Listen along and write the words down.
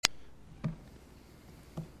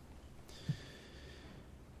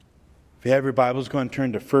If you have your Bibles, go and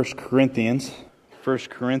turn to 1 Corinthians. 1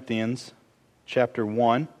 Corinthians chapter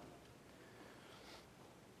 1.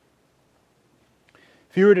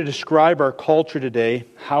 If you were to describe our culture today,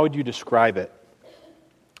 how would you describe it?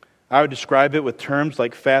 I would describe it with terms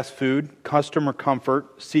like fast food, customer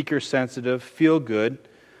comfort, seeker-sensitive, feel-good,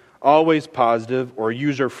 always positive, or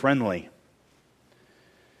user-friendly.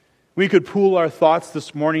 We could pool our thoughts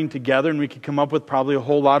this morning together and we could come up with probably a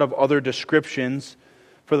whole lot of other descriptions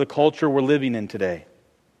for the culture we're living in today.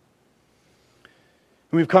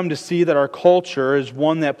 And we've come to see that our culture is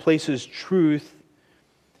one that places truth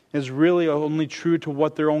is really only true to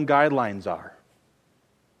what their own guidelines are.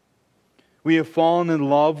 We have fallen in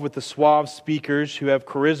love with the suave speakers who have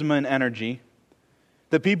charisma and energy.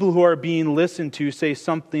 The people who are being listened to say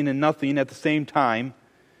something and nothing at the same time,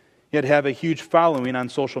 yet have a huge following on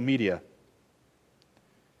social media.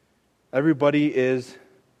 Everybody is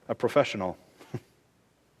a professional.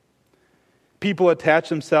 People attach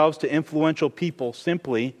themselves to influential people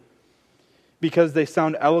simply because they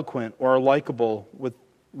sound eloquent or are likable with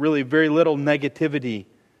really very little negativity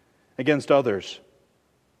against others.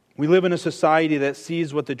 We live in a society that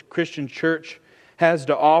sees what the Christian church has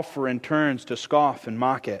to offer and turns to scoff and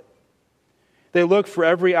mock it. They look for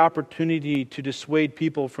every opportunity to dissuade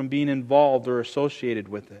people from being involved or associated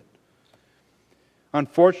with it.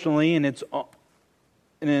 Unfortunately, in its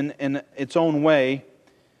own way,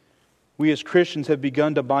 we as Christians have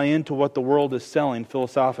begun to buy into what the world is selling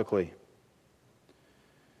philosophically.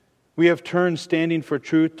 We have turned standing for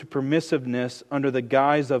truth to permissiveness under the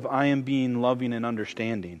guise of I am being loving and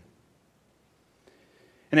understanding.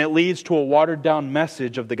 And it leads to a watered-down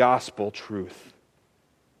message of the gospel truth.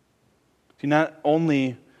 See, not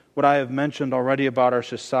only what I have mentioned already about our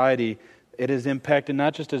society, it has impacted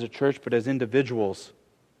not just as a church, but as individuals.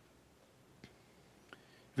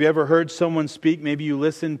 Have you ever heard someone speak? Maybe you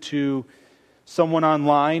listen to someone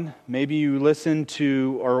online. Maybe you listen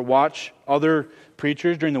to or watch other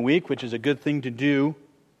preachers during the week, which is a good thing to do.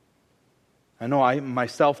 I know I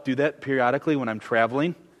myself do that periodically when I'm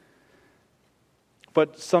traveling.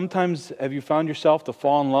 But sometimes have you found yourself to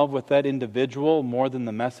fall in love with that individual more than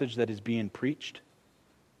the message that is being preached?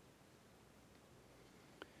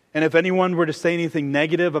 And if anyone were to say anything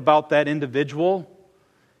negative about that individual,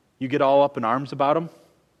 you get all up in arms about them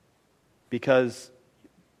because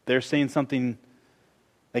they're saying something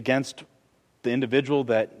against the individual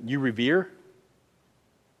that you revere.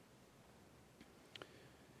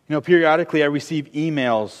 You know, periodically I receive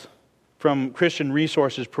emails from Christian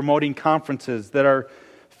resources promoting conferences that are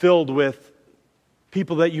filled with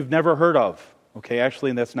people that you've never heard of. Okay,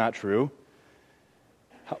 actually that's not true.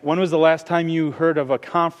 When was the last time you heard of a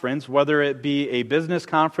conference, whether it be a business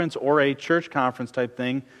conference or a church conference type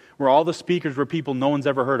thing, where all the speakers were people no one's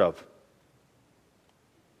ever heard of?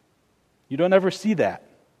 You don't ever see that.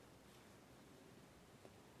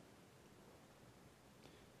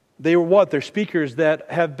 They were what? They're speakers that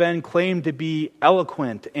have been claimed to be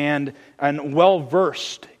eloquent and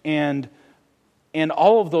well-versed and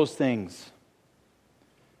all of those things.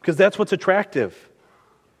 Because that's what's attractive.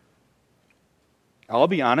 I'll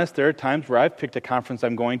be honest, there are times where I've picked a conference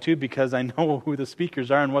I'm going to because I know who the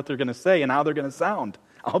speakers are and what they're going to say and how they're going to sound.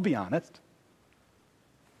 I'll be honest.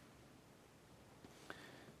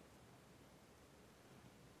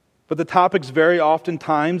 But the topics vary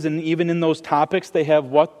oftentimes, and even in those topics, they have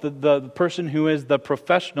what? The person who is the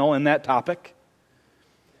professional in that topic.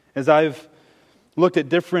 As I've looked at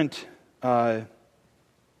different, I'll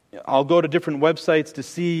go to different websites to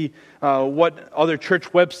see what other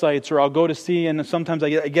church websites, or I'll go to see, and sometimes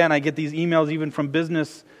I get these emails even from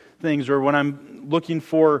business things, or when I'm looking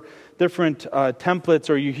for different templates,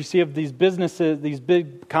 or you see of these businesses, these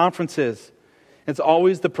big conferences, it's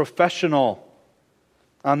always the professional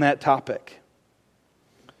on that topic.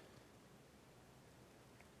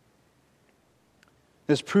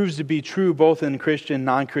 This proves to be true both in Christian and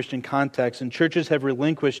non-Christian contexts, and churches have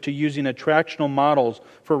relinquished to using attractional models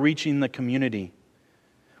for reaching the community.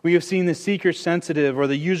 We have seen the seeker-sensitive or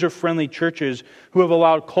the user-friendly churches who have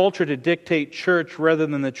allowed culture to dictate church rather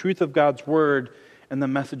than the truth of God's Word and the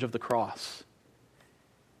message of the cross.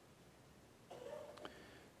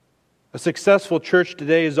 A successful church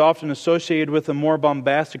today is often associated with a more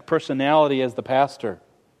bombastic personality as the pastor.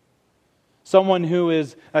 Someone who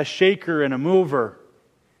is a shaker and a mover.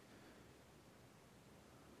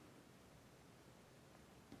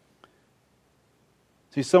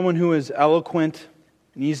 See, someone who is eloquent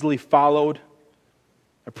and easily followed.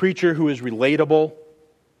 A preacher who is relatable.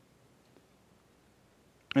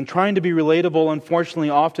 And trying to be relatable, unfortunately,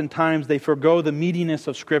 oftentimes they forgo the meatiness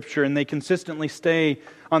of Scripture and they consistently stay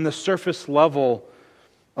on the surface level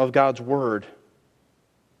of God's Word,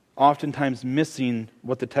 oftentimes missing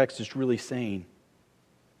what the text is really saying.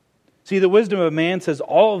 See, the wisdom of man says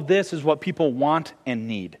all of this is what people want and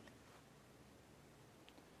need.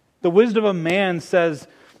 The wisdom of man says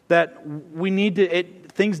that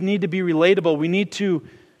things need to be relatable.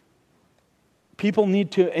 People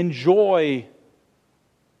need to enjoy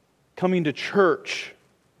coming to church.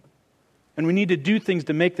 And we need to do things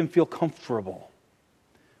to make them feel comfortable.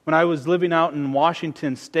 When I was living out in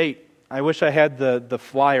Washington State, I wish I had the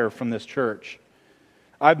flyer from this church.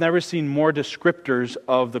 I've never seen more descriptors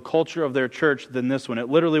of the culture of their church than this one. It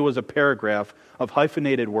literally was a paragraph of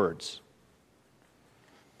hyphenated words.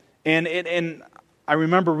 And I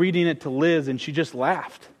remember reading it to Liz, and she just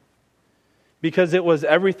laughed. Because it was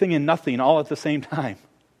everything and nothing all at the same time.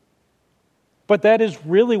 But that is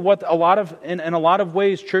really what in a lot of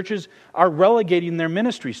ways churches are relegating their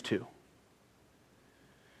ministries to.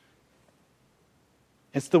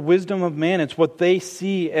 It's the wisdom of man. It's what they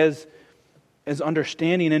see as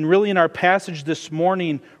understanding. And really in our passage this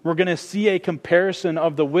morning, we're going to see a comparison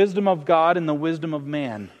of the wisdom of God and the wisdom of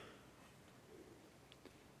man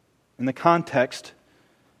in the context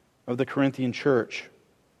of the Corinthian church.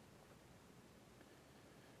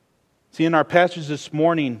 See, in our passage this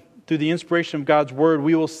morning, through the inspiration of God's Word,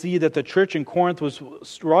 we will see that the church in Corinth was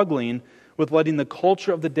struggling with letting the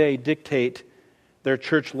culture of the day dictate their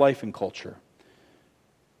church life and culture.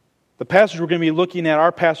 The passage we're going to be looking at,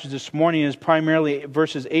 our passage this morning, is primarily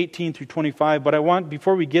verses 18 through 25. But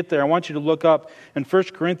before we get there, I want you to look up in 1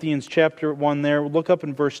 Corinthians chapter 1 there. Look up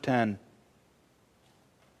in verse 10.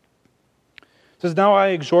 It says, "Now I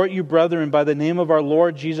exhort you, brethren, by the name of our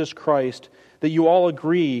Lord Jesus Christ, that you all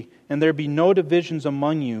agree, and there be no divisions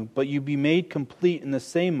among you, but you be made complete in the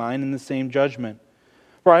same mind and the same judgment.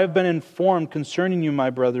 For I have been informed concerning you, my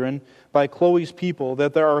brethren, by Chloe's people,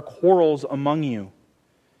 that there are quarrels among you.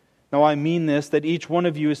 Now I mean this, that each one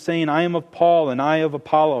of you is saying, I am of Paul, and I of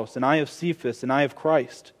Apollos, and I of Cephas, and I of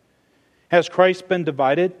Christ. Has Christ been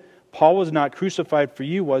divided? Paul was not crucified for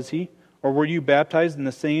you, was he? Or were you baptized in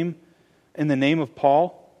the name of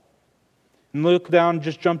Paul?" And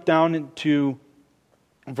just jump down into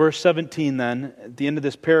verse 17 then, at the end of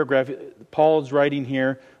this paragraph. Paul is writing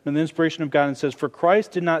here in the inspiration of God and says, "For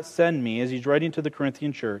Christ did not send me," as he's writing to the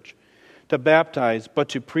Corinthian church, "to baptize, but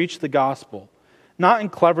to preach the gospel, not in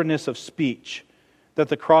cleverness of speech, that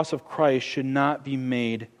the cross of Christ should not be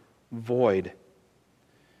made void."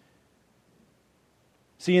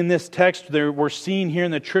 See, in this text, we're seeing here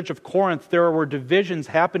in the church of Corinth, there were divisions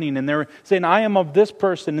happening, and they're saying, I am of this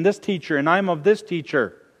person and this teacher, and I am of this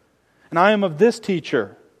teacher, and I am of this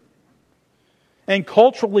teacher. And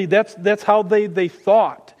culturally, that's how they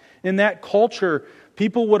thought. In that culture,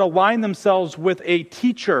 people would align themselves with a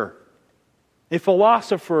teacher, a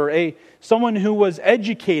philosopher, someone who was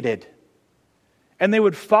educated. And they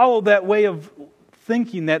would follow that way of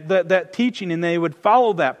thinking, that teaching, and they would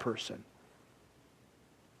follow that person.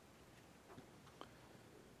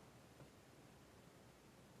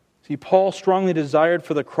 See, Paul strongly desired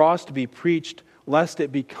for the cross to be preached, lest it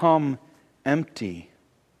become empty.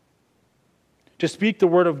 To speak the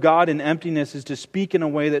word of God in emptiness is to speak in a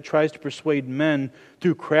way that tries to persuade men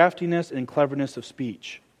through craftiness and cleverness of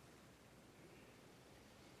speech.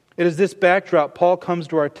 It is this backdrop Paul comes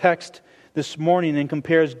to our text this morning and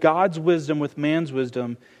compares God's wisdom with man's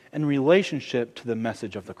wisdom in relationship to the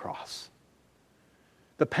message of the cross.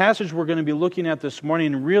 The passage we're going to be looking at this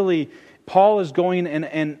morning, really, Paul is going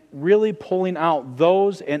and really pulling out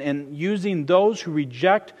those and using those who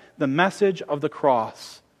reject the message of the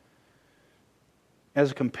cross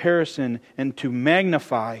as a comparison and to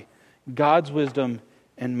magnify God's wisdom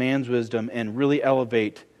and man's wisdom and really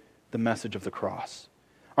elevate the message of the cross.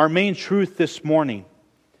 Our main truth this morning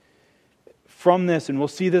from this, and we'll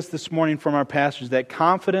see this morning from our passage,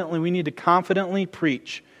 that we need to confidently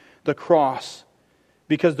preach the cross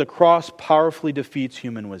because the cross powerfully defeats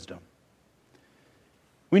human wisdom.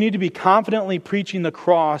 We need to be confidently preaching the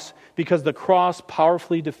cross because the cross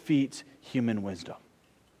powerfully defeats human wisdom.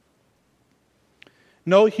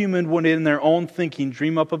 No human would in their own thinking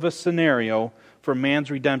dream up of a scenario for man's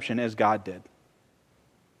redemption as God did.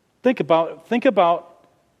 Think about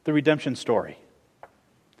the redemption story.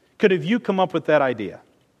 Could have you come up with that idea?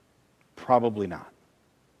 Probably not.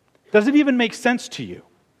 Does it even make sense to you?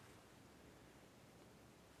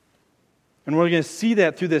 And we're going to see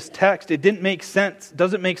that through this text. It didn't make sense. It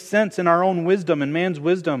doesn't make sense in our own wisdom and man's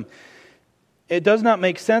wisdom. It does not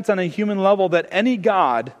make sense on a human level that any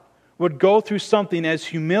God would go through something as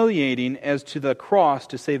humiliating as to the cross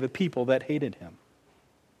to save a people that hated him.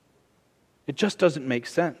 It just doesn't make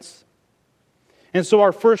sense. And so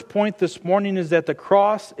our first point this morning is that the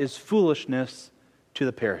cross is foolishness to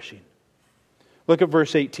the perishing. Look at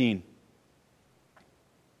verse 18.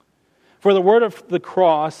 For the word of the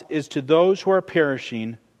cross is to those who are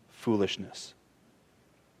perishing foolishness.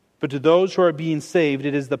 But to those who are being saved,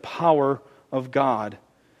 it is the power of God.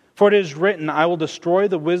 For it is written, I will destroy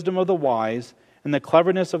the wisdom of the wise, and the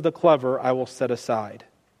cleverness of the clever I will set aside.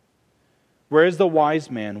 Where is the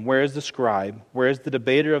wise man? Where is the scribe? Where is the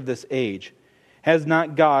debater of this age? Has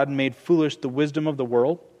not God made foolish the wisdom of the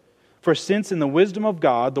world? For since in the wisdom of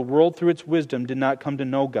God, the world through its wisdom did not come to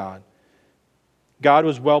know God, God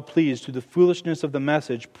was well pleased through the foolishness of the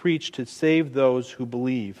message preached to save those who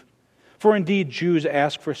believe. For indeed Jews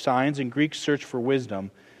ask for signs and Greeks search for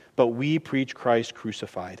wisdom, but we preach Christ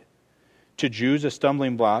crucified. To Jews a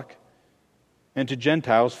stumbling block, and to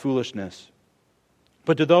Gentiles foolishness.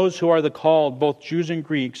 But to those who are the called, both Jews and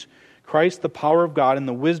Greeks, Christ the power of God and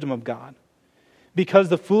the wisdom of God. Because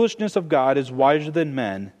the foolishness of God is wiser than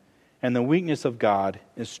men, and the weakness of God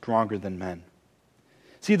is stronger than men.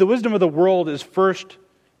 See, the wisdom of the world is first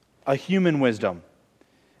a human wisdom.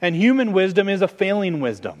 And human wisdom is a failing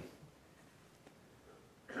wisdom.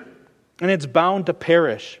 And it's bound to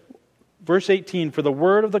perish. Verse 18, for the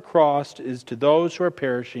word of the cross is to those who are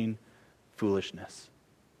perishing foolishness.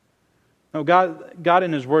 Now, God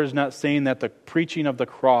in His Word is not saying that the preaching of the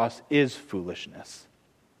cross is foolishness.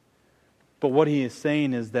 But what He is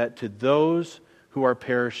saying is that to those who are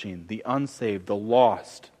perishing, the unsaved, the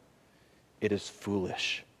lost, it is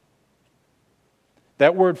foolish.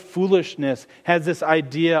 That word foolishness has this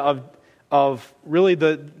idea of really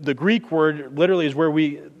the Greek word literally is where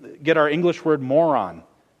we get our English word moron.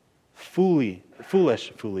 Foolish,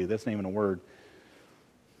 that's not even a word.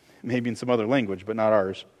 Maybe in some other language, but not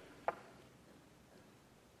ours.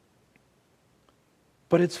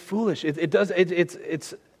 But it's foolish.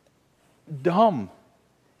 It's dumb.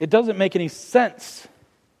 It doesn't make any sense.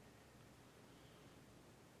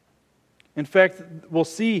 In fact, we'll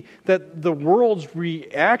see that the world's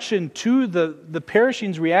reaction to the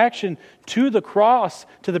perishing's reaction to the cross,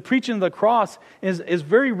 to the preaching of the cross, is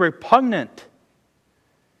very repugnant.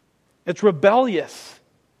 It's rebellious.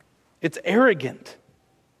 It's arrogant.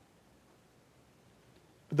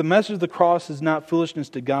 But the message of the cross is not foolishness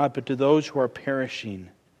to God, but to those who are perishing.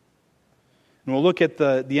 And we'll look at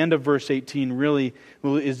the end of verse 18, really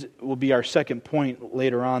will be our second point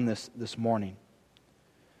later on this morning.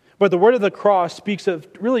 But the word of the cross speaks of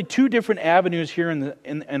really two different avenues here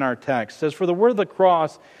in our text. It says, for the word of the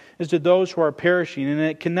cross is to those who are perishing, and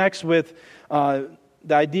it connects with the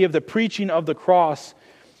idea of the preaching of the cross.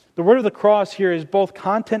 The word of the cross here is both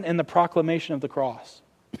content and the proclamation of the cross.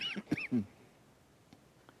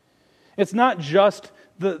 It's not just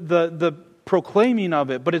the proclaiming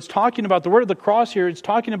of it, but it's talking about the word of the cross here. It's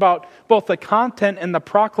talking about both the content and the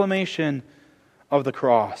proclamation of the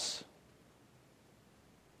cross.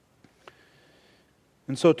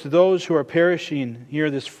 And so to those who are perishing,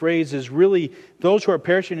 here this phrase is really those who are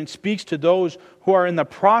perishing, and speaks to those who are in the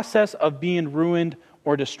process of being ruined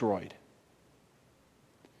or destroyed.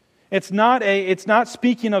 It's not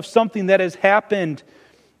speaking of something that has happened.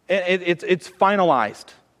 It's finalized.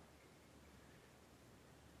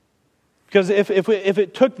 Because if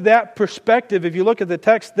it took that perspective, if you look at the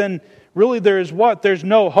text, then really there's what? There's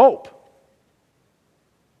no hope.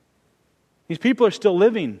 These people are still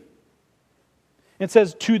living. It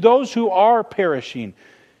says, to those who are perishing.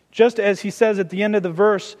 Just as he says at the end of the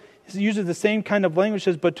verse, he uses the same kind of language,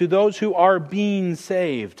 says, but to those who are being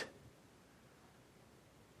saved.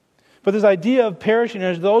 But this idea of perishing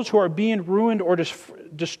is those who are being ruined or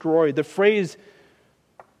destroyed. The phrase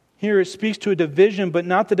here it speaks to a division, but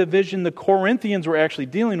not the division the Corinthians were actually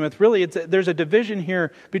dealing with. Really, there's a division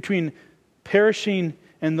here between perishing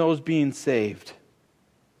and those being saved.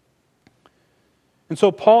 And so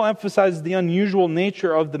Paul emphasizes the unusual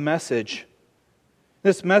nature of the message.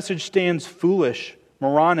 This message stands foolish,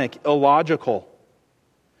 moronic, illogical.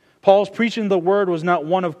 Paul's preaching the word was not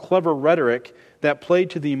one of clever rhetoric that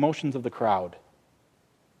played to the emotions of the crowd.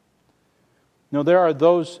 No, there are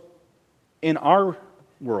those in our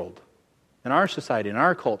world, in our society, in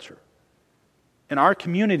our culture, in our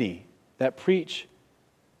community that preach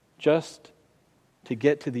just to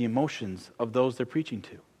get to the emotions of those they're preaching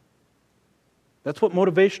to. That's what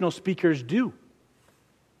motivational speakers do.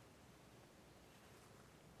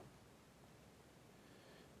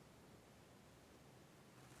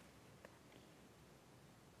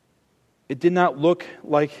 It did not look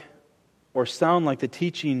like or sound like the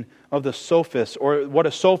teaching of the sophist, or what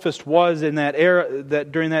a sophist was in that era.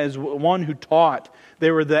 That during that is one who taught. They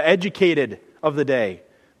were the educated of the day.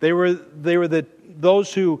 They were the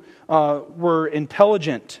those who were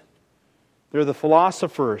intelligent. They're the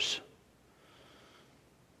philosophers.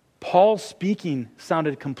 Paul's speaking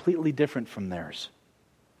sounded completely different from theirs.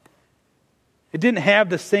 It didn't have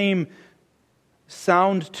the same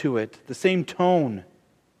sound to it, the same tone.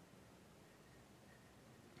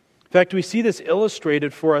 In fact, we see this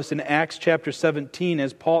illustrated for us in Acts chapter 17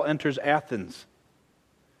 as Paul enters Athens.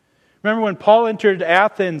 Remember when Paul entered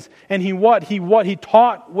Athens and he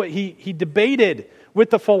taught, he debated with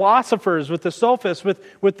the philosophers, with the sophists,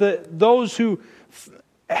 with those who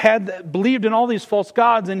had believed in all these false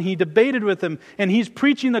gods, and he debated with them, and he's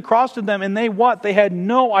preaching the cross to them, and they had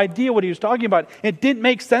no idea what he was talking about. It didn't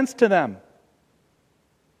make sense to them.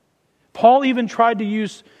 Paul even tried to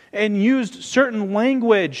used certain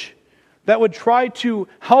language that would try to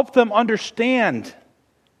help them understand.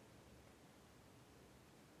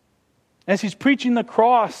 As he's preaching the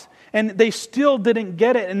cross, and they still didn't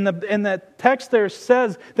get it. And the text there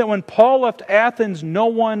says that when Paul left Athens, no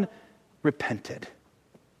one repented.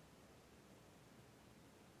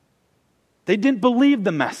 They didn't believe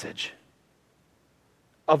the message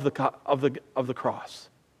of the cross.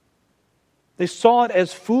 They saw it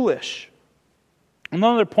as foolish.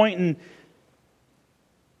 Another point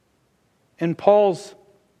in Paul's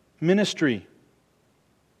ministry,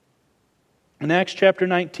 in Acts chapter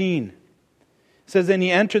 19, it says, "And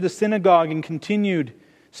he entered the synagogue and continued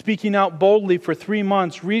speaking out boldly for 3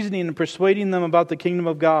 months, reasoning and persuading them about the kingdom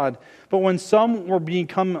of God. But when some were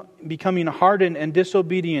becoming hardened and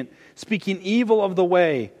disobedient, speaking evil of the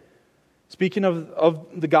way," speaking of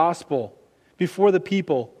the gospel, "before the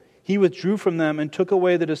people, he withdrew from them and took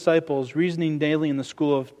away the disciples, reasoning daily in the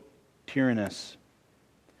school of Tyrannus."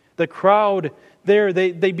 The crowd there,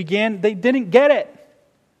 they didn't get it.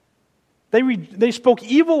 They spoke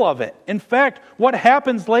evil of it. In fact, what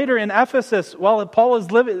happens later in Ephesus, while Paul is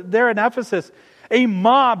living there in Ephesus, a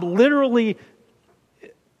mob literally,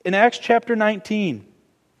 in Acts chapter 19,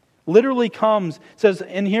 literally comes, says,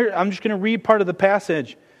 and here I'm just going to read part of the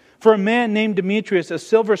passage. "For a man named Demetrius, a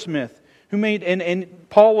silversmith, who made," and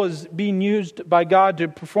Paul was being used by God to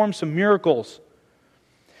perform some miracles.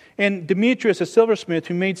 "And Demetrius, a silversmith,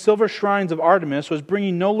 who made silver shrines of Artemis, was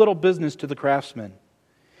bringing no little business to the craftsmen.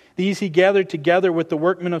 These he gathered together with the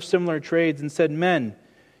workmen of similar trades and said, 'Men,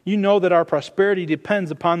 you know that our prosperity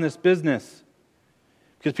depends upon this business.'"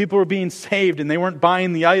 Because people were being saved and they weren't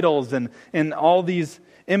buying the idols and all these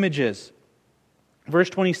images. Verse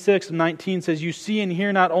 26 and 19 says, "You see and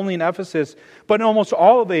hear not only in Ephesus, but in almost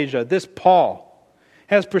all of Asia, this Paul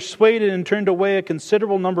has persuaded and turned away a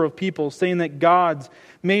considerable number of people, saying that gods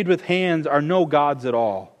made with hands are no gods at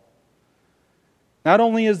all. Not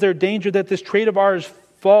only is there danger that this trade of ours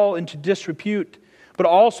fall into disrepute, but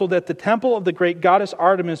also that the temple of the great goddess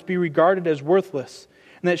Artemis be regarded as worthless,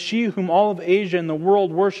 and that she whom all of Asia and the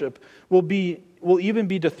world worship will even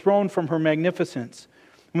be dethroned from her magnificence."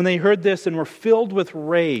 When they heard this and were filled with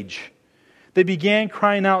rage, they began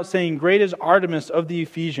crying out, saying, "Great is Artemis of the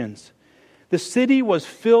Ephesians." The city was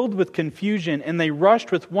filled with confusion, and they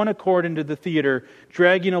rushed with one accord into the theater,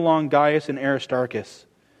 dragging along Gaius and Aristarchus,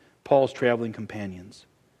 Paul's traveling companions.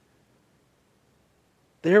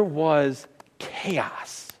 There was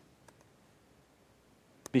chaos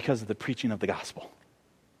because of the preaching of the gospel.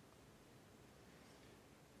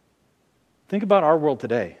 Think about our world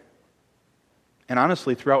today, and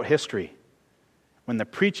honestly throughout history. When the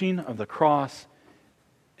preaching of the cross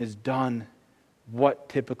is done, what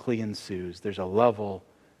typically ensues? There's a level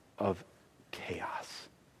of chaos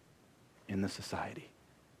in the society.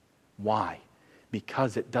 Why?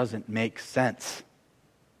 Because it doesn't make sense.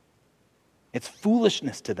 It's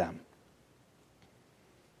foolishness to them.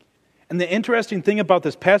 And the interesting thing about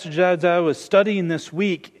this passage as I was studying this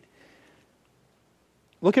week,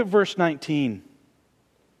 look at verse 19.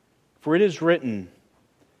 "For it is written,"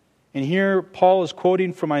 and here Paul is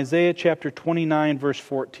quoting from Isaiah chapter 29, verse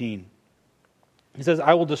 14. He says,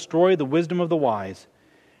 "I will destroy the wisdom of the wise,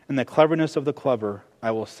 and the cleverness of the clever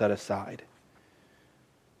I will set aside."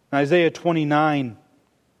 In Isaiah 29,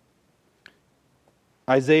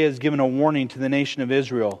 Isaiah is given a warning to the nation of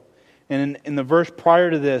Israel. And in the verse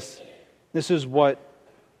prior to this is what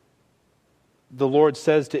the Lord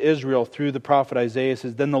says to Israel through the prophet Isaiah. It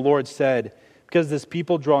says, "Then the Lord said, because this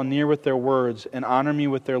people draw near with their words and honor me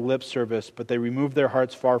with their lip service, but they remove their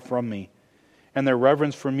hearts far from me, and their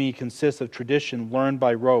reverence for me consists of tradition learned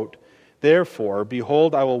by rote. Therefore,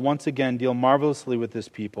 behold, I will once again deal marvelously with this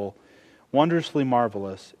people, wondrously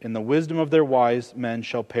marvelous, and the wisdom of their wise men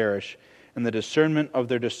shall perish, and the discernment of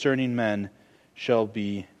their discerning men shall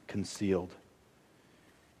be concealed."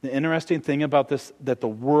 The interesting thing about this, that the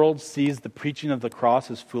world sees the preaching of the cross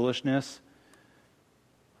as foolishness,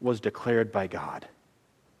 was declared by God.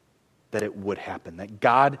 That it would happen. That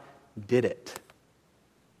God did it.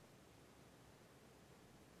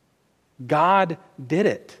 God did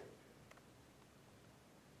it.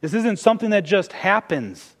 This isn't something that just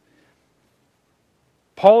happens.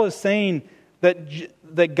 Paul is saying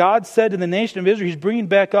that God said to the nation of Israel, he's bringing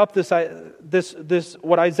back up this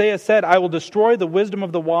what Isaiah said, I will destroy the wisdom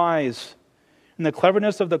of the wise, and the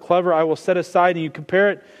cleverness of the clever I will set aside. And you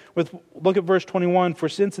compare it with, look at verse 21, for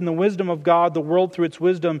since in the wisdom of God, the world through its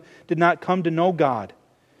wisdom did not come to know God.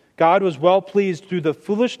 God was well pleased through the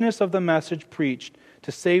foolishness of the message preached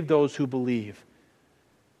to save those who believe.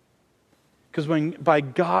 Because by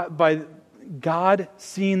God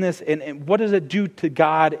seeing this, and what does it do to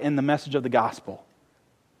God in the message of the gospel?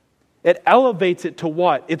 It elevates it to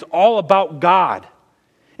what? It's all about God.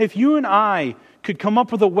 If you and I could come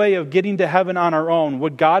up with a way of getting to heaven on our own,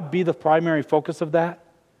 would God be the primary focus of that?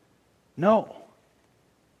 No.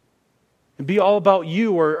 It'd be all about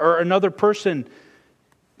you or another person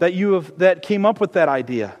that came up with that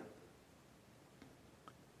idea.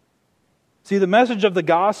 See, the message of the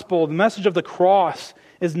gospel, the message of the cross,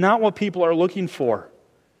 is not what people are looking for.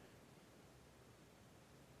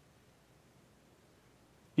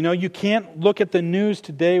 You know, you can't look at the news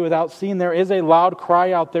today without seeing there is a loud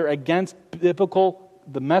cry out there against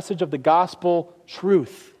the message of the gospel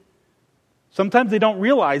truth. Sometimes they don't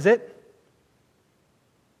realize it,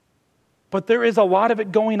 but there is a lot of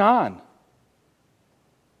it going on.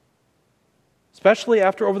 Especially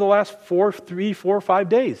over the last 4 or 5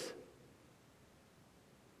 days.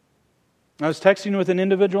 I was texting with an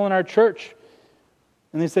individual in our church,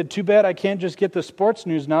 and they said, too bad I can't just get the sports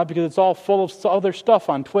news now because it's all full of other stuff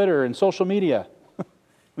on Twitter and social media.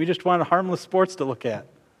 We just wanted harmless sports to look at.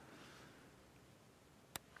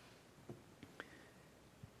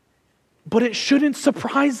 But it shouldn't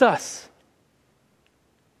surprise us.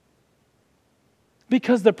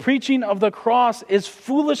 Because the preaching of the cross is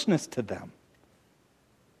foolishness to them.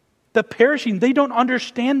 The perishing, they don't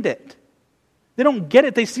understand it. They don't get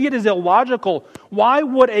it. They see it as illogical. Why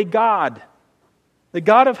would a God, the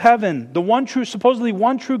God of heaven, supposedly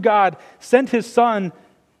one true God, sent His Son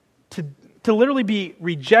to literally be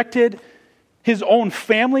rejected? His own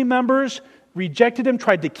family members rejected Him,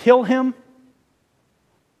 tried to kill Him.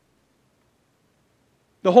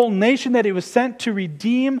 The whole nation that He was sent to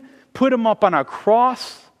redeem put Him up on a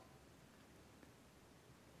cross.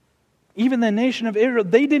 Even the nation of Israel,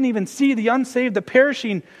 they didn't even see the unsaved, the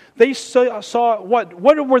perishing. They saw what?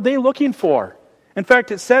 What were they looking for? In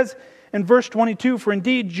fact, it says in verse 22, for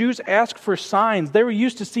indeed Jews asked for signs. They were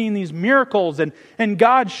used to seeing these miracles and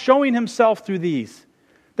God showing Himself through these.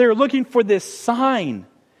 They were looking for this sign. And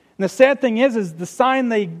the sad thing is the sign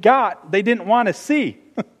they got, they didn't want to see.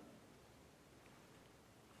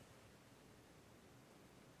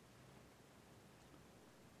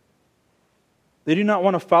 They do not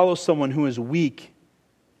want to follow someone who is weak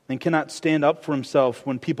and cannot stand up for himself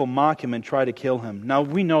when people mock him and try to kill him. Now,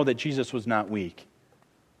 we know that Jesus was not weak.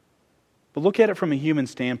 But look at it from a human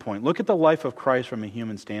standpoint. Look at the life of Christ from a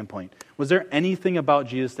human standpoint. Was there anything about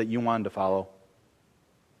Jesus that you wanted to follow?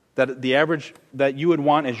 That you would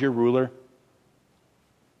want as your ruler?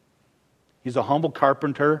 He's a humble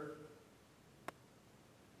carpenter.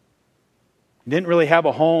 He didn't really have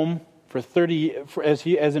a home. As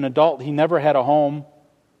an adult, he never had a home.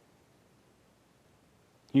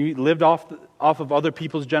 He lived off of other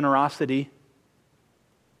people's generosity.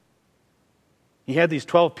 He had these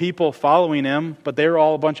 12 people following him, but they were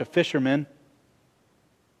all a bunch of fishermen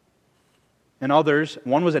and others.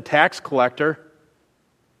 One was a tax collector.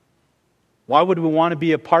 Why would we want to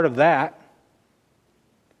be a part of that?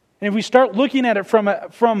 And if we start looking at it from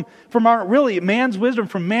our really man's wisdom,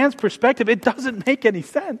 from man's perspective, it doesn't make any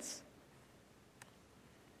sense.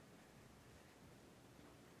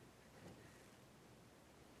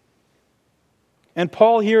 And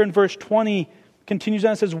Paul here in verse 20 continues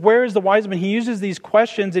on and says, where is the wise man? He uses these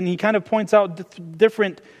questions and he kind of points out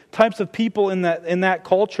different types of people in that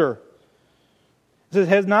culture. He says,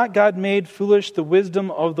 has not God made foolish the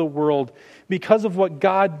wisdom of the world? Because of what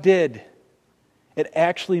God did, it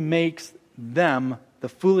actually makes them, the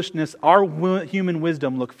foolishness, our human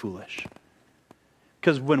wisdom, look foolish.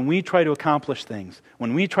 Because when we try to accomplish things,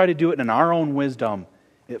 when we try to do it in our own wisdom,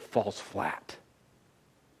 it falls flat.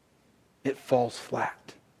 It falls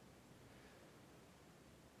flat.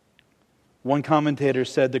 One commentator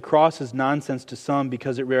said, the cross is nonsense to some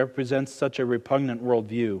because it represents such a repugnant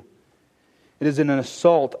worldview. It is an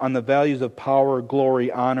assault on the values of power,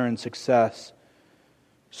 glory, honor, and success,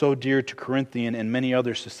 so dear to Corinthian and many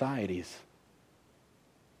other societies.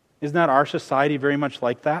 Isn't that our society very much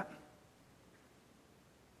like that?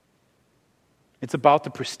 It's about the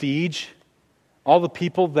prestige. All the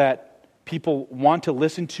people that people want to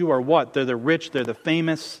listen to are what? They're the rich, they're the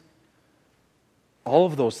famous. All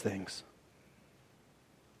of those things.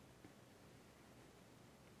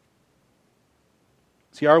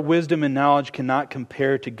 See, our wisdom and knowledge cannot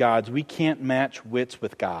compare to God's. We can't match wits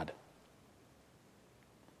with God.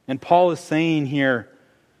 And Paul is saying here,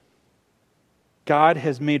 God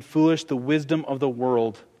has made foolish the wisdom of the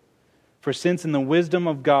world. For since in the wisdom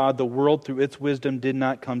of God, the world through its wisdom did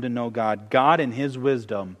not come to know God, God in His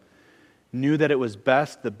wisdom knew that it was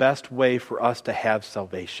the best way for us to have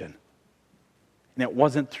salvation. And it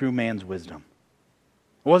wasn't through man's wisdom.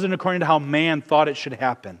 It wasn't according to how man thought it should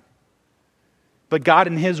happen. But God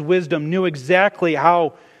in His wisdom knew exactly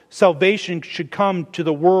how salvation should come to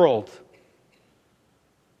the world.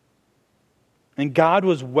 And God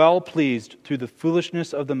was well pleased through the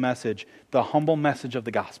foolishness of the message, the humble message of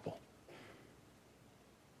the gospel.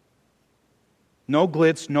 No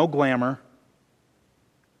glitz, no glamour.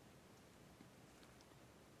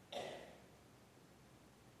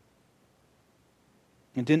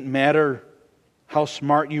 It didn't matter how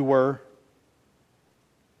smart you were.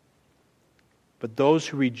 But those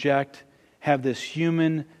who reject have this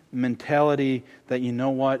human mentality that, you know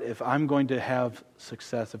what, if I'm going to have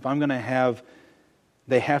success, if I'm going to have,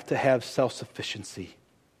 they have to have self-sufficiency.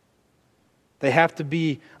 They have to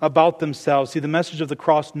be about themselves. See, the message of the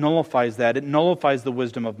cross nullifies that. It nullifies the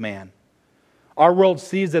wisdom of man. Our world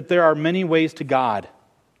sees that there are many ways to God.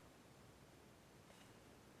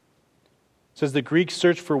 It says the Greeks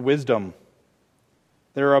search for wisdom.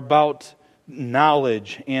 They're about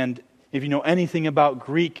knowledge. And if you know anything about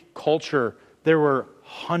Greek culture, there were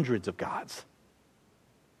hundreds of gods.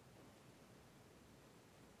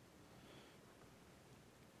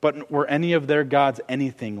 But were any of their gods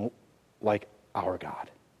anything like our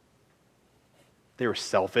God? They were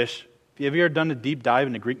selfish. Have you ever done a deep dive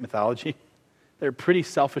into Greek mythology? They're pretty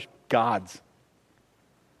selfish gods.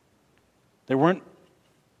 They weren't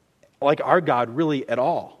like our God really at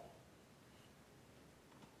all.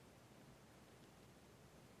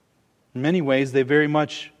 In many ways, they very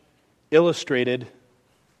much illustrated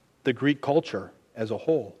the Greek culture as a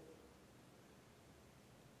whole.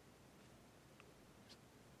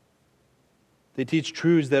 They teach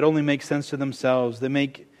truths that only make sense to themselves.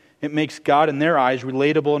 It makes God in their eyes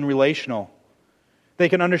relatable and relational. They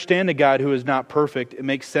can understand a God who is not perfect. It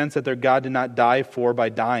makes sense that their God did not die for by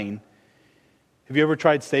dying. Have you ever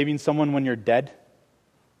tried saving someone when you're dead?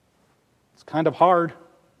 It's kind of hard,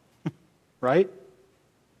 right?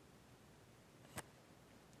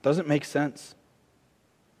 Doesn't make sense.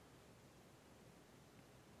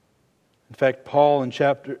 In fact, Paul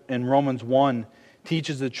in Romans 1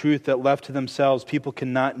 teaches the truth that left to themselves, people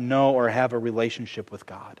cannot know or have a relationship with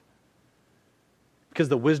God. Because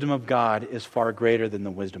the wisdom of God is far greater than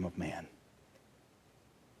the wisdom of man.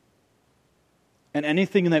 And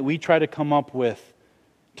anything that we try to come up with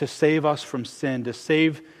to save us from sin,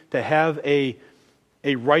 to have a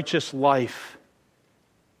righteous life,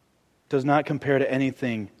 does not compare to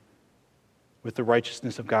anything with the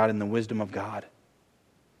righteousness of God and the wisdom of God.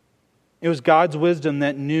 It was God's wisdom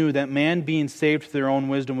that knew that man being saved through their own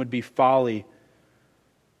wisdom would be folly,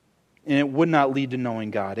 and it would not lead to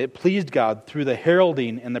knowing God. It pleased God through the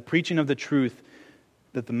heralding and the preaching of the truth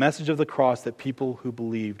that the message of the cross that people who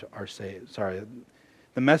believed are saved.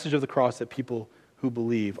 The message of the cross that people who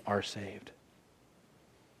believe are saved.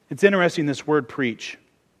 It's interesting, this word preach.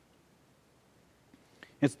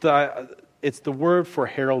 It's the word for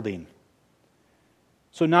heralding.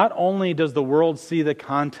 So not only does the world see the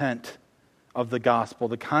content of the gospel,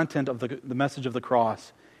 the content of the message of the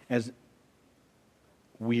cross as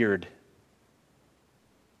weird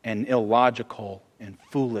and illogical and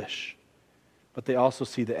foolish, but they also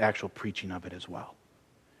see the actual preaching of it as well.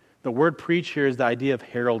 The word preach here is the idea of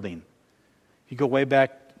heralding. If you go way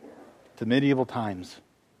back to medieval times,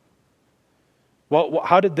 well,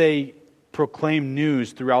 how did they proclaim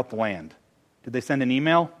news throughout the land? Did they send an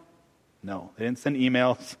email? No, they didn't send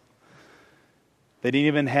emails. They didn't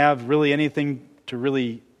even have really anything to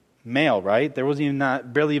really mail, right? There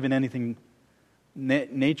wasn't barely even anything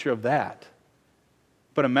nature of that.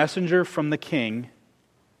 But a messenger from the king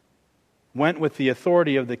went with the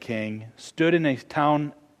authority of the king, stood in a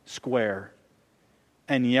town square,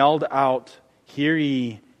 and yelled out, "Hear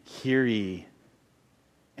ye, hear ye,"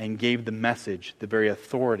 and gave the message, the very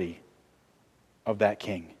authority of that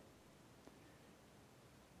king.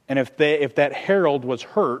 And if that herald was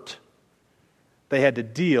hurt, they had to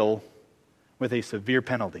deal with a severe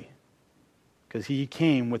penalty, because he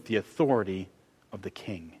came with the authority of the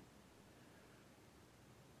king.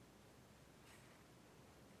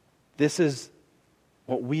 This is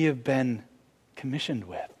what we have been commissioned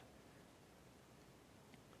with.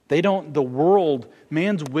 The world,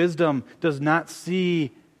 man's wisdom does not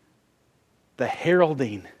see the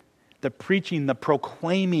heralding, the preaching, the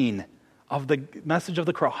proclaiming of the message of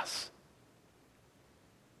the cross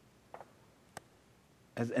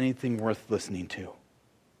as anything worth listening to.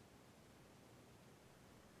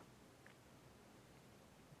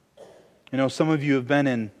 You know, some of you have been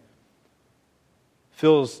in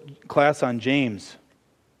Phil's class on James.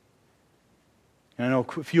 And I know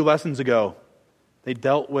a few lessons ago, they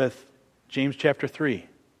dealt with James chapter 3,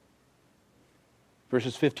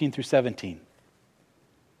 verses 15 through 17.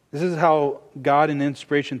 This is how God in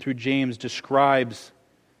inspiration through James describes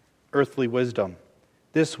earthly wisdom.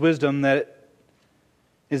 This wisdom that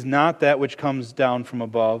is not that which comes down from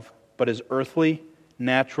above, but is earthly,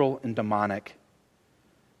 natural, and demonic.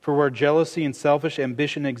 For where jealousy and selfish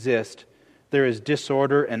ambition exist, there is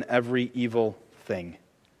disorder and every evil thing.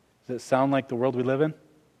 Does it sound like the world we live in? It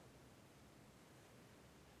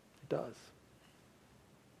does.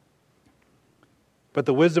 But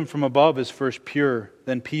the wisdom from above is first pure,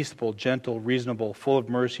 then peaceable, gentle, reasonable, full of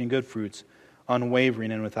mercy and good fruits,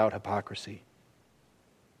 unwavering and without hypocrisy.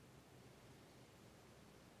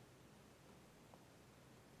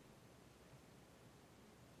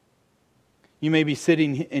 You may be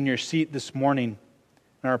sitting in your seat this morning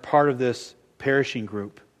and are part of this perishing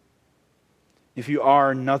group. If you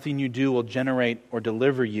are, nothing you do will generate or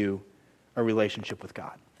deliver you a relationship with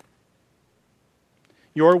God.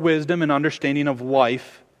 Your wisdom and understanding of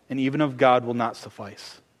life and even of God will not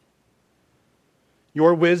suffice.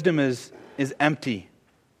 Your wisdom is empty.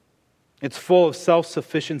 It's full of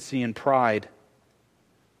self-sufficiency and pride.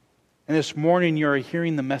 And this morning you are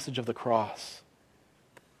hearing the message of the cross.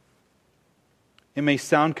 It may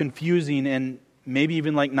sound confusing and maybe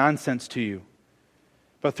even like nonsense to you,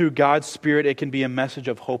 but through God's Spirit it can be a message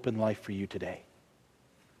of hope and life for you today.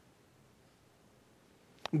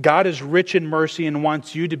 God is rich in mercy and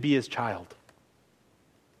wants you to be His child.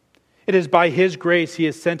 It is by His grace He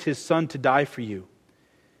has sent His Son to die for you.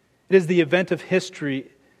 It is the event of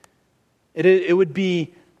history. It would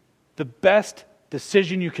be the best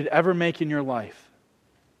decision you could ever make in your life,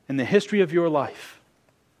 in the history of your life,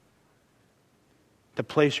 to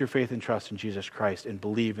place your faith and trust in Jesus Christ and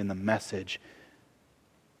believe in the message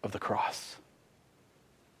of the cross.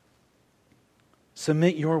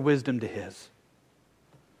 Submit your wisdom to His.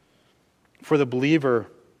 For the believer,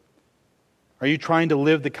 are you trying to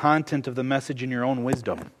live the content of the message in your own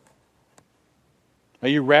wisdom? Are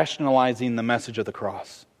you rationalizing the message of the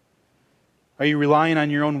cross? Are you relying on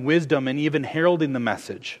your own wisdom and even heralding the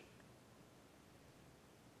message?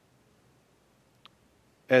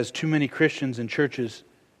 As too many Christians and churches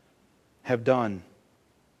have done.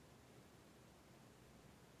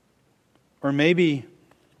 Or maybe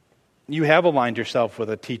you have aligned yourself with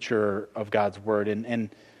a teacher of God's Word and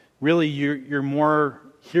really you're more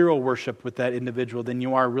hero worship with that individual than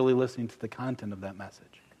you are really listening to the content of that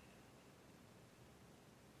message.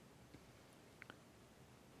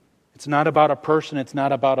 It's not about a person, it's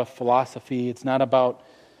not about a philosophy, it's not about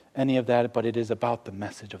any of that, but it is about the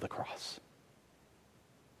message of the cross.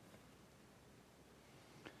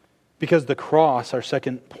 Because the cross, our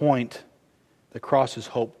second point, the cross is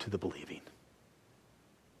hope to the believing.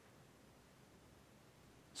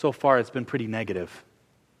 So far it's been pretty negative.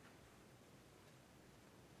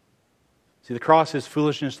 See, the cross is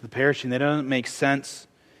foolishness to the perishing. That doesn't make sense.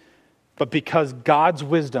 But because God's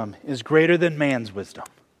wisdom is greater than man's wisdom,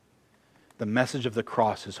 the message of the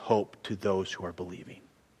cross is hope to those who are believing.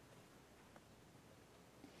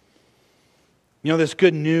 You know, this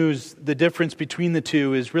good news, the difference between the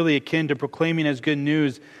two is really akin to proclaiming as good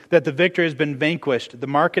news that the victor has been vanquished, the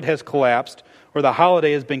market has collapsed, or the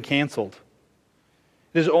holiday has been canceled.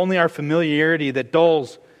 It is only our familiarity that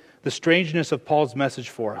dulls the strangeness of Paul's message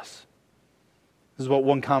for us. This is what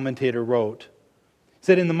one commentator wrote. He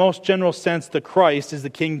said, in the most general sense, the Christ is the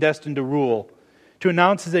king destined to rule. To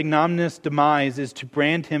announce his ignominious demise is to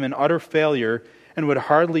brand him an utter failure and would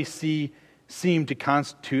hardly seem to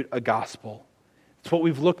constitute a gospel. It's what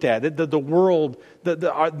we've looked at. The world,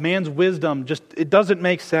 man's wisdom, just it doesn't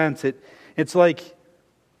make sense. It's like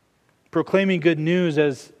proclaiming good news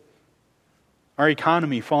as our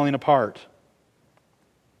economy falling apart.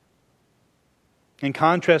 In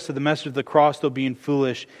contrast to the message of the cross, though being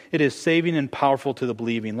foolish, it is saving and powerful to the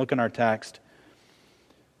believing. Look in our text.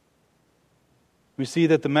 We see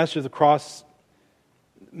that the message of the cross,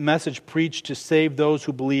 message preached to save those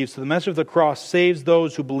who believe. So the message of the cross saves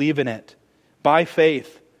those who believe in it by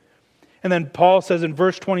faith. And then Paul says in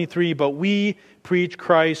verse 23, but we preach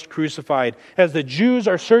Christ crucified. As the Jews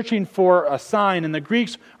are searching for a sign and the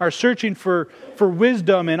Greeks are searching for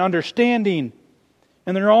wisdom and understanding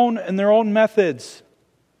and their own methods,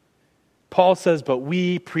 Paul says, but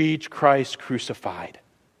we preach Christ crucified.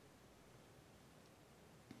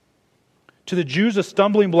 To the Jews, a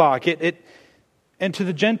stumbling block, and to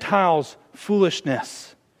the Gentiles,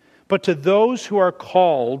 foolishness. But to those who are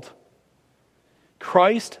called,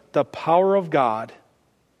 Christ, the power of God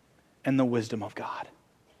and the wisdom of God.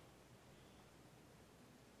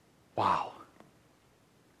 Wow.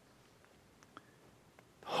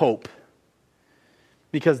 Hope.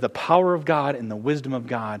 Because the power of God and the wisdom of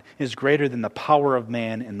God is greater than the power of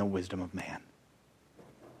man and the wisdom of man.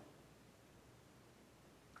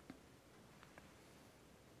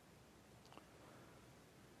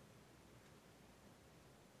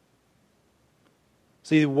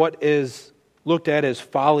 See, what is looked at as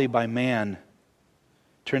folly by man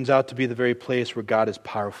turns out to be the very place where God is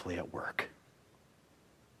powerfully at work.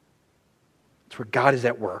 It's where God is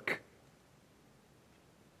at work.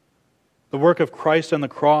 The work of Christ on the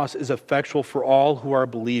cross is effectual for all who are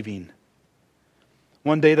believing.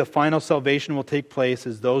 One day the final salvation will take place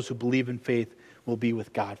as those who believe in faith will be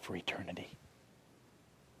with God for eternity.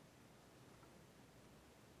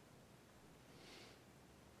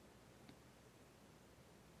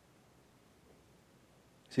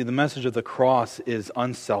 See, the message of the cross is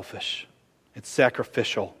unselfish. It's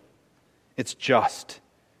sacrificial. It's just.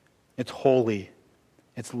 It's holy.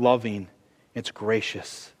 It's loving. It's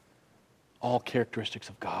gracious. All characteristics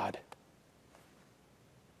of God.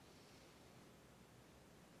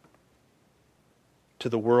 To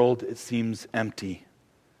the world, it seems empty.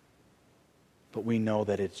 But we know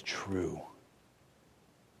that it's true.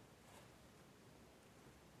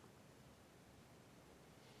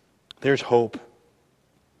 There's hope.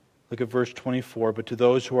 Look at verse 24. But to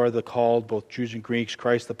those who are the called, both Jews and Greeks,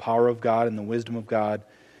 Christ the power of God and the wisdom of God.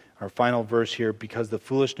 Our final verse here, because the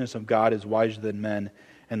foolishness of God is wiser than men,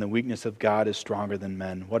 and the weakness of God is stronger than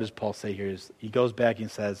men. What does Paul say here? He goes back and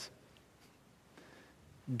says,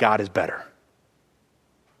 God is better.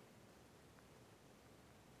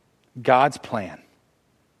 God's plan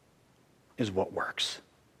is what works.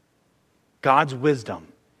 God's wisdom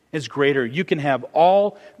is greater. You can have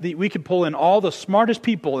we could pull in all the smartest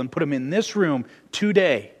people and put them in this room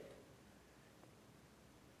today,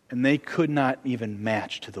 and they could not even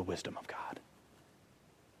match to the wisdom of God.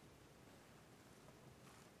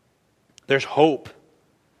 There's hope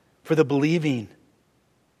for the believing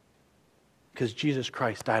because Jesus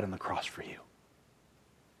Christ died on the cross for you.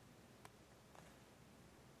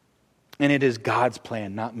 And it is God's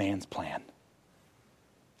plan, not man's plan.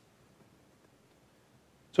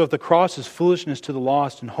 So if the cross is foolishness to the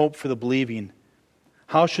lost and hope for the believing,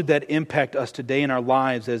 how should that impact us today in our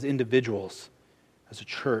lives as individuals, as a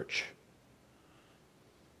church?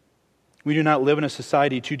 We do not live in a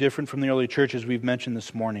society too different from the early church, as we've mentioned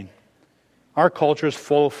this morning. Our culture is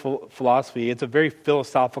full of philosophy. It's a very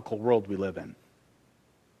philosophical world we live in.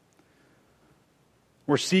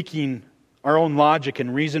 We're seeking our own logic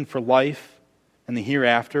and reason for life and the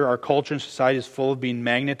hereafter. Our culture and society is full of being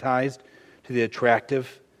magnetized to the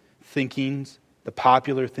attractive thinkings, the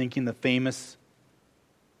popular thinking, the famous.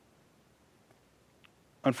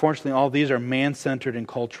 Unfortunately, all these are man-centered and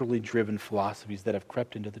culturally driven philosophies that have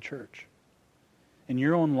crept into the church. In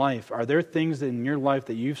your own life, are there things in your life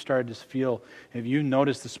that you've started to feel, have you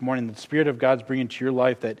noticed this morning, the Spirit of God's bringing to your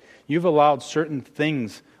life, that you've allowed certain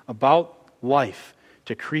things about life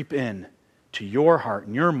to creep in to your heart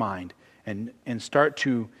and your mind and start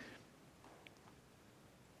to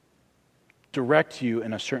direct you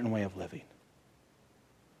in a certain way of living?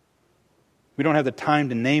 We don't have the time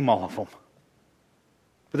to name all of them.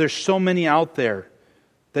 But there's so many out there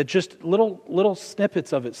that just little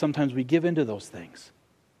snippets of it, sometimes we give into those things.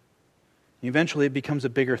 Eventually it becomes a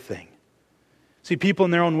bigger thing. See, people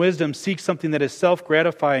in their own wisdom seek something that is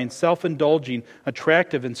self-gratifying, self-indulging,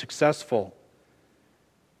 attractive, and successful.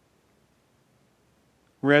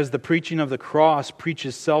 Whereas the preaching of the cross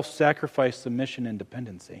preaches self-sacrifice, submission, and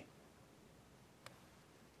dependency.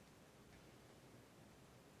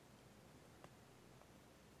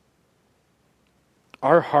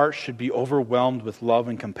 Our hearts should be overwhelmed with love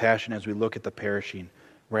and compassion as we look at the perishing,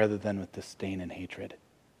 rather than with disdain and hatred.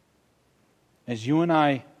 As you and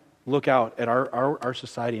I look out at our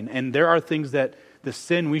society, and there are things that the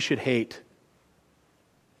sin we should hate.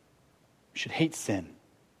 We should hate sin.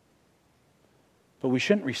 But we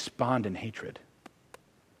shouldn't respond in hatred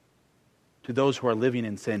to those who are living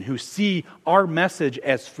in sin, who see our message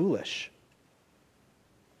as foolish.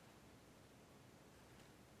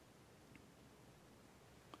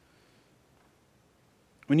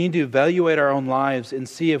 We need to evaluate our own lives and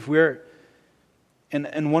see if we're,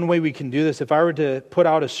 and one way we can do this, if I were to put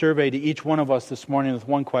out a survey to each one of us this morning with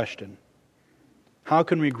one question: how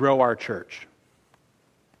can we grow our church?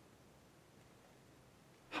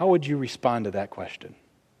 How would you respond to that question?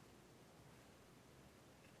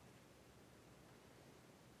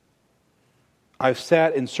 I've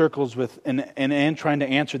sat in circles with and trying to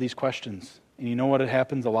answer these questions. And you know what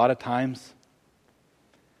happens a lot of times?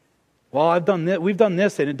 Well, we've done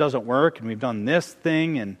this and it doesn't work, and we've done this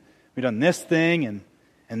thing and we've done this thing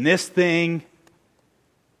and this thing.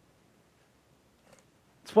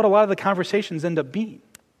 It's what a lot of the conversations end up being.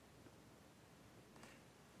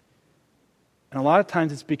 And a lot of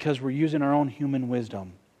times it's because we're using our own human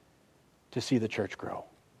wisdom to see the church grow.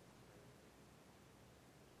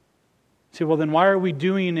 See, well, then why are we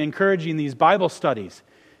encouraging these Bible studies?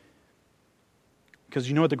 Because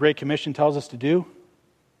you know what the Great Commission tells us to do?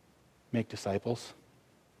 Make disciples.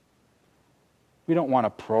 We don't want a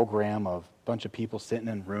program of a bunch of people sitting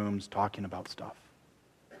in rooms talking about stuff.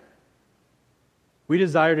 We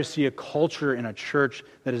desire to see a culture in a church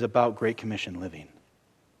that is about Great Commission living,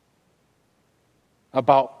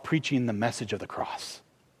 about preaching the message of the cross.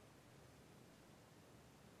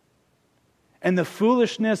 And the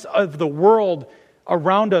foolishness of the world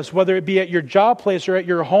around us, whether it be at your job place or at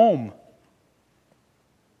your home,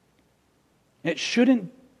 it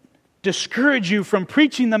shouldn't discourage you from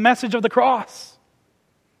preaching the message of the cross.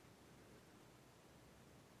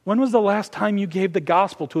 When was the last time you gave the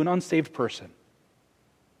gospel to an unsaved person?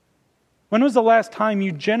 When was the last time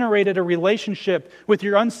you generated a relationship with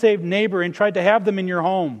your unsaved neighbor and tried to have them in your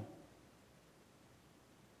home?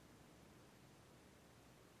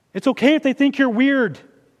 It's okay if they think you're weird.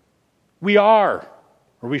 We are,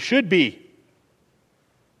 or we should be,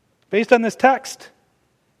 based on this text.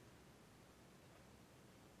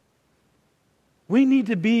 We need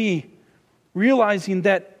to be realizing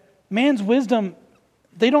that man's wisdom,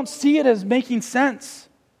 they don't see it as making sense.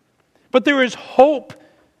 But there is hope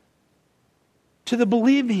to the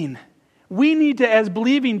believing. We need to, as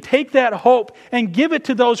believing, take that hope and give it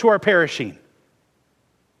to those who are perishing,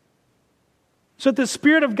 so that the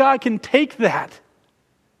Spirit of God can take that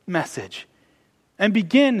message and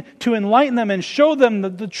begin to enlighten them and show them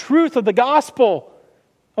the truth of the gospel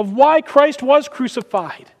of why Christ was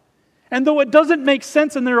crucified. And though it doesn't make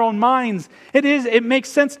sense in their own minds, it makes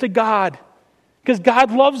sense to God, because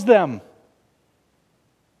God loves them.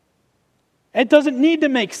 It doesn't need to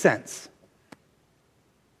make sense.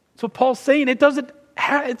 That's what Paul's saying.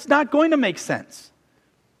 It's not going to make sense.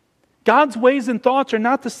 God's ways and thoughts are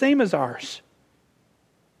not the same as ours.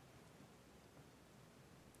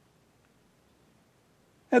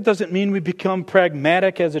 That doesn't mean we become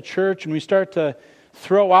pragmatic as a church and we start to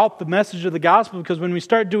throw out the message of the gospel, because when we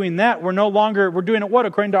start doing that, we're doing it what?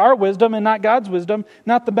 According to our wisdom and not God's wisdom,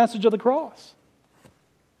 not the message of the cross.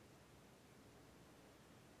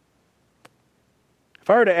 If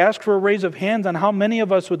I were to ask for a raise of hands on how many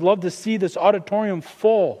of us would love to see this auditorium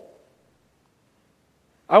full,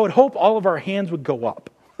 I would hope all of our hands would go up.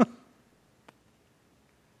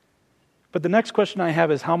 But the next question I have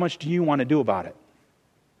is, how much do you want to do about it?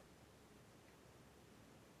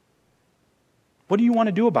 What do you want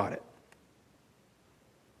to do about it?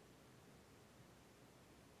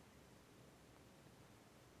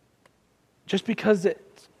 Just because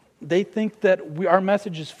they think that our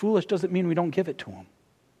message is foolish doesn't mean we don't give it to them.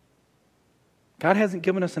 God hasn't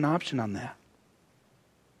given us an option on that.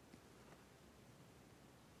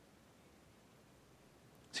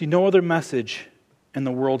 See, no other message in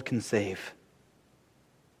the world can save.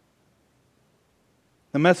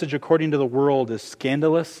 The message according to the world is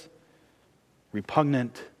scandalous,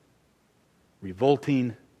 repugnant,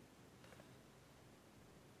 revolting.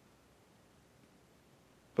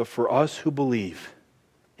 But for us who believe,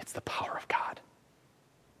 it's the power of God.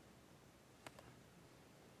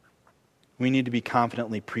 We need to be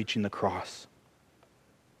confidently preaching the cross,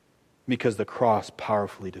 because the cross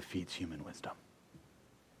powerfully defeats human wisdom.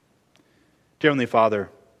 Dear Heavenly Father,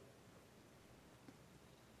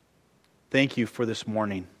 thank you for this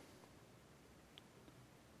morning.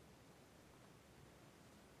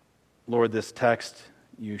 Lord, this text,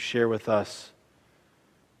 you share with us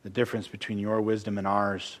the difference between your wisdom and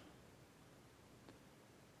ours.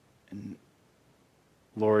 And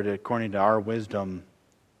Lord, according to our wisdom,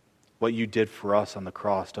 what you did for us on the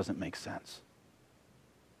cross doesn't make sense.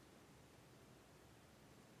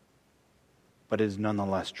 But it is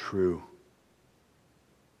nonetheless true.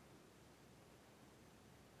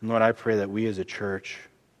 And Lord, I pray that we as a church,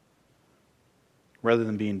 rather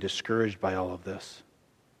than being discouraged by all of this,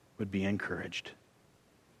 would be encouraged.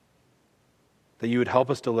 that you would help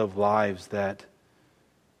us to live lives that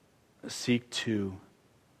seek to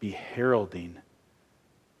be heralding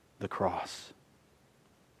the cross.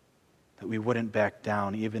 That we wouldn't back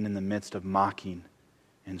down even in the midst of mocking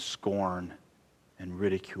and scorn and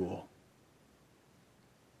ridicule.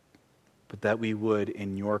 But that we would,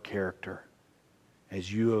 in your character,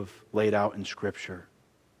 as you have laid out in Scripture,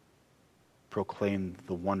 proclaim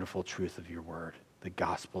the wonderful truth of your word, the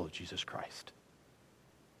gospel of Jesus Christ.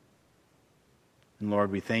 And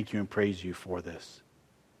Lord, we thank you and praise you for this.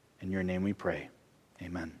 In your name we pray.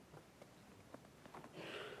 Amen.